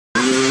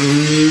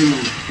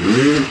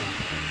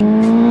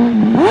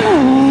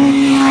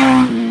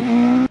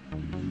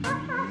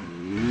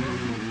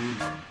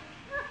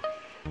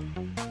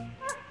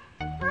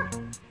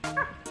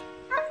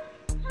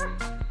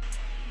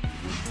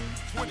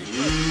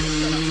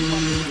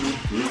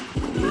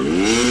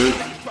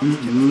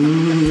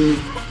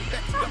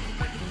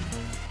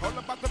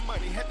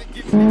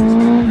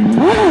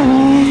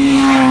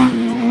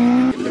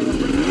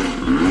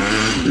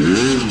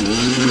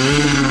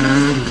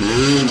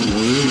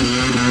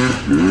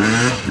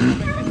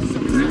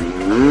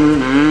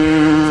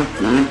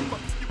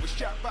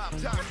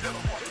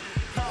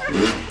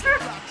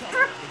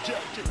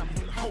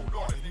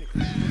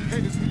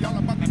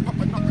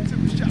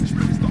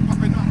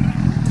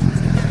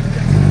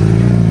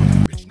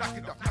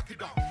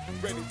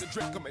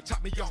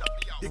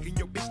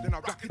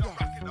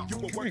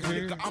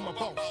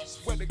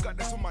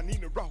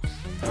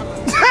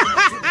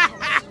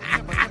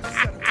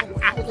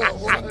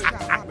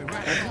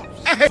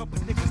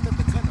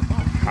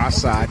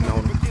Outside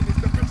on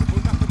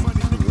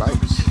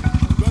lights.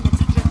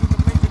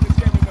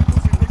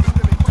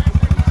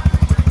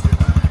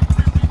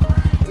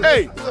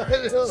 Hey,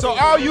 so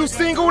all you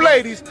single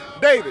ladies,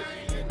 David,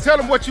 tell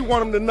them what you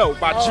want them to know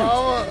about you.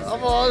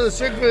 I'm all the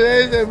single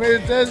ladies that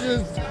made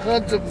attention.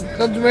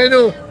 Come to me,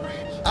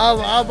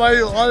 I'll buy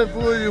you all the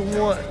food you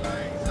want.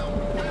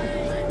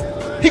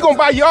 He gonna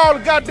buy you all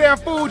the goddamn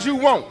food you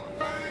want.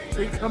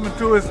 He coming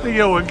to his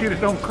studio and get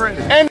it on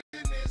credit. And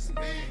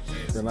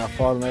then I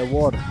fall in that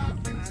water.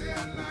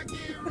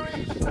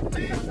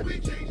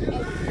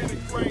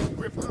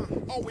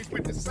 Always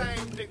with the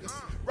same niggas,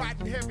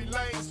 riding heavy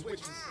lane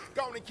switches.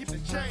 Gonna keep the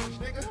change,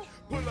 nigga.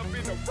 Pull up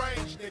in the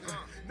range, nigga.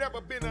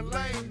 Never been a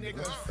lame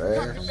nigga.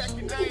 Talking back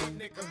your name,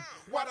 nigga.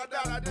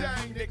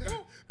 Wada-da-da-dang,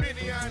 nigga.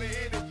 Benny on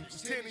the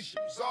interviews, tennis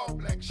shoes, all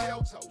black shell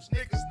toes.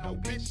 Niggas know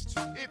bitches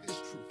too, if it's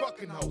true.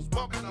 Fucking hoes,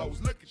 bumping hoes,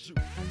 look at you.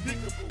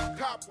 Peekaboo,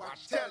 cop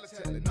watch, tell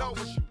it, know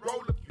what you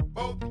roll up, you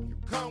both of you.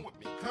 Come with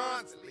me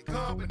constantly,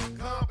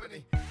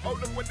 company. Oh,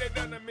 look what they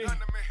done to me.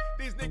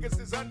 These niggas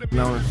is under me.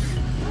 No.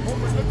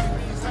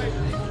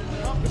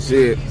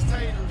 Shit.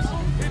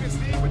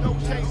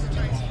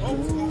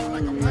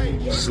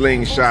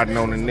 Slingshotting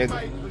on the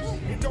nigga.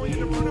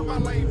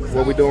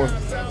 What we doing?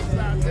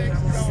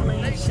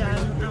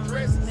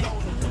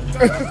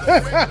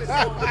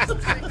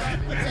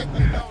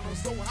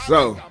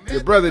 So,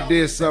 your brother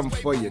did something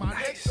for you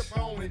nice.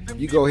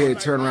 You go ahead and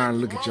turn around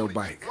and look at your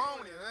bike.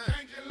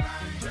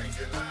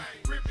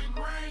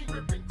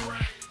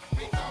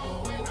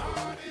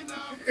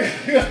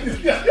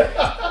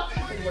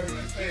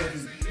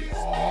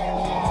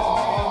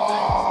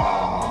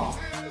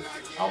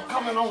 I'm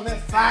coming on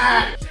that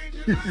side.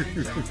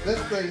 This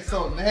thing's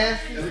so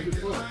nasty. Look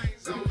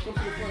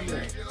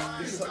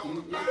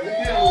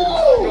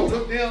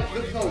down.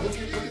 Look at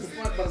the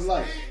front by the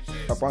light.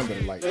 Up under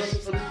the light.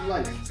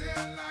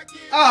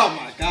 Oh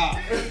my God.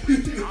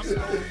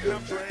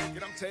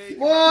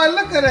 Boy,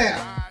 look at that.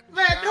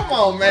 Man, come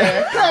on,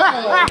 man.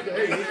 Come on.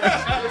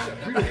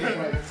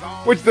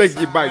 What you think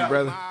of your bike,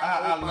 brother?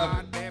 I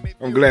love it.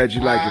 I'm glad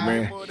you like it,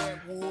 man.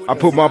 I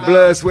put my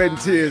blood, sweat, and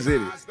tears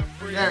in it.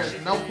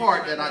 There's no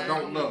part that I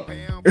don't love.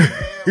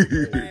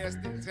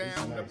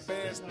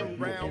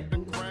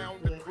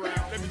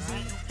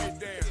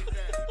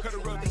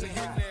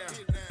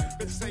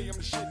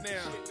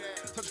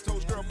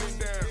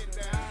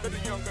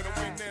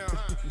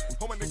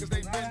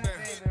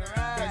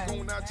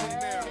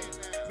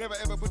 Never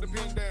ever put the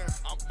pin down.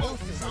 I'm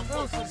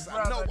focused.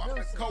 I know I'm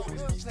the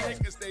coldest. These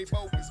niggas, they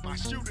bogus. My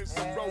shooters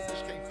are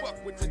roguish. Can't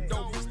fuck with the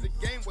dopest. The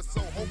game was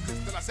so hopeless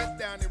till I sat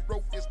down and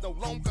wrote this. No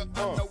longer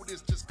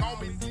unnoticed. Just call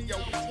me Theo.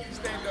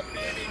 Stand up in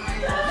it.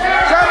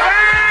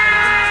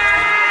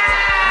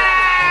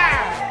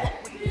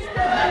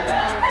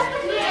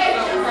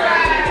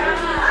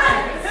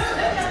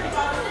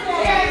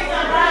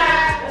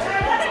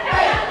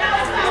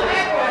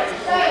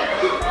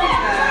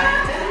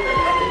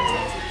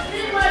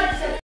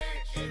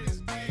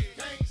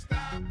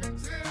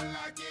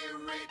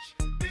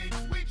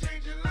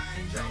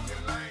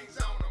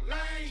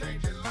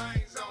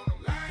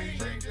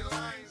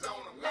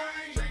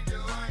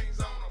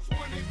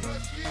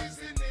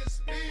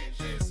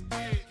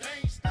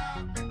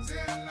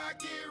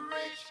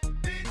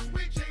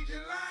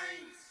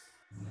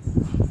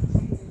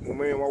 When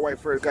me and my wife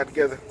first got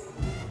together,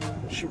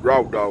 she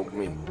raw dogged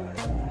me.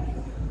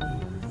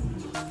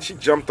 She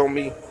jumped on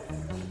me.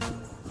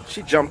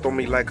 She jumped on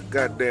me like a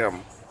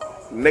goddamn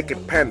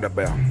naked panda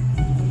bear.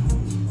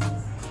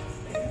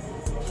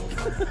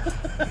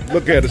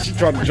 Look at her. She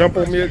trying to jump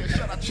on me.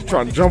 She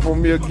trying to jump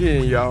on me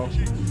again, y'all.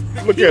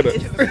 Look at her.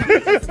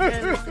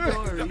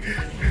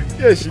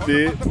 Yeah, she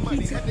did.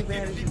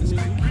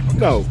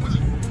 No,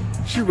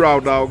 she raw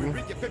dogged me.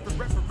 No,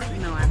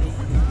 I didn't.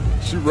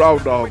 She raw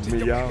dogged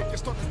me, y'all.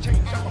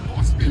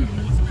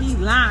 He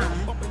lying.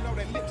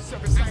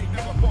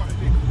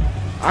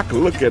 I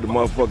could look at the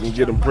motherfucker and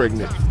get him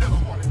pregnant.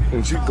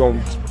 And she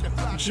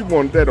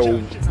wanted that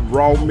old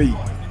raw meat.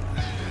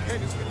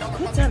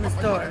 Quit telling the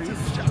stories.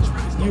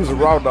 You was a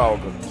raw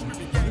dogger.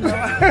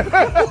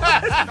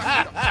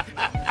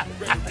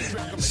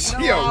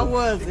 No, I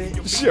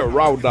wasn't. She a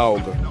raw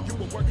dogger.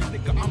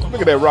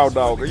 Look at that raw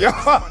dogger,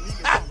 y'all.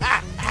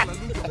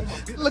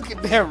 Look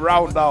at that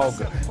raw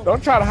dogger.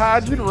 Don't try to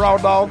hide you the raw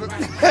dogger.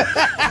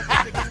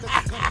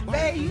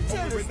 Man, way you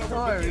tell the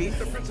stories,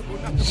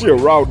 She a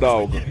raw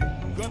dog.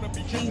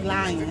 he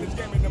lying.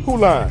 Who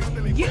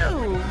lying?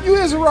 You. You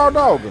is a raw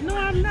dog. No,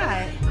 I'm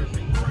not.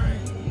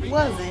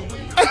 Wasn't.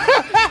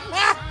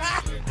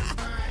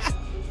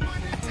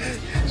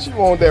 She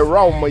want that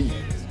raw meat.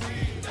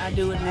 I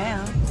do it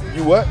now.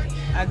 You what?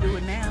 I do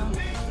it now.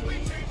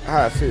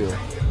 How I feel?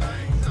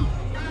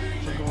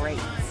 Great.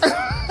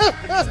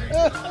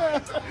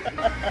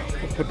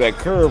 Put that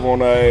curve on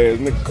her ass,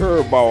 nigga.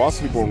 Curve ball. I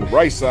sleep on the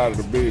right side of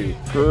the bed.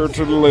 Curve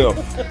to the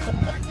left.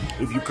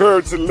 If you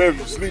curve to the left,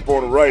 you sleep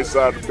on the right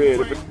side of the bed.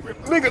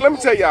 Nigga, let me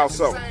tell y'all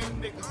something.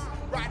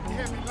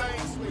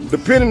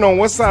 Depending on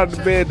what side of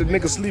the bed the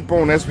nigga sleep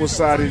on, that's what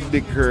side his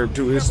dick curve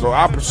to. It's the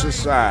opposite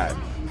side.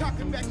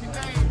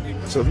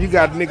 So if you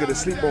got a nigga that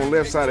sleep on the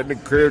left side, that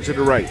nigga curve to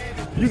the right.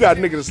 You got a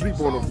nigga that sleep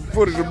on the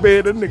foot of the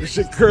bed, that nigga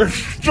shit curve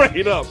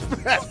straight up.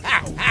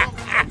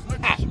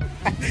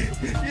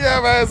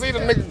 Yeah, man, see the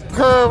nigga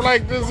curve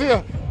like this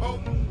here.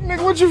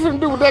 Nigga, what you finna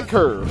do with that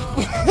curve?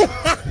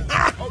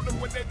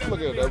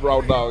 Look at that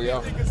raw dog,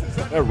 y'all.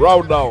 That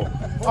raw dog.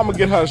 I'm gonna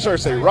get her a shirt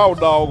say raw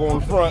dog on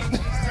the front.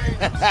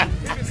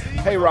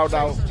 Hey, raw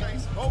dog.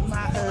 My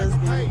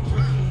husband,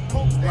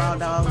 raw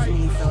dogs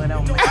me, so it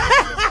don't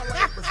matter.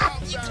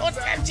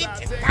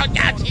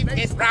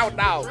 It's raw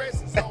dog.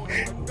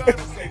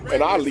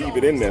 And I'll leave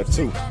it in there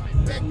too.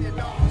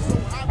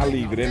 I'll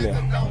leave it in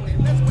there.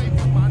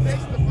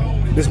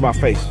 This is my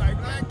face.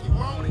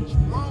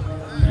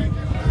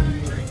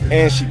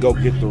 And she go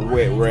get the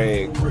wet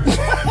rag.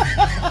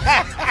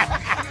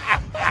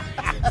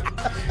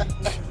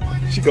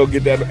 She go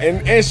get that,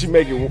 and she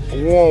make it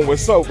warm with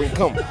soap and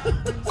come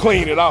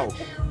clean it off.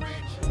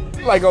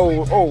 Like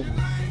old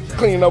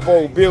clean up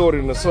old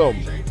building or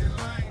something.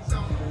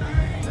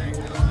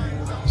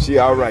 She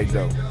all right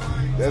though.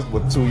 That's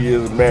what 2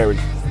 years of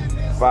marriage,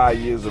 5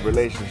 years of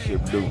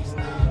relationship do.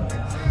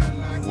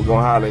 We're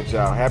gonna holler at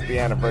y'all. Happy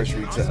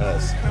anniversary to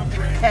us.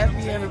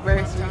 Happy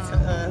anniversary to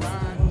us.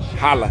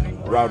 Holla,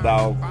 raw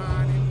dog.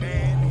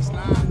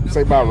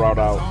 Say bye, raw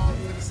dog.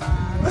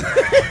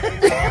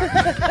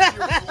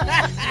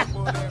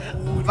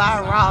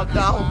 Bye, raw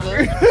dog.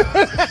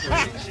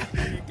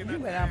 You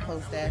better not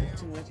post that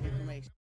too much information.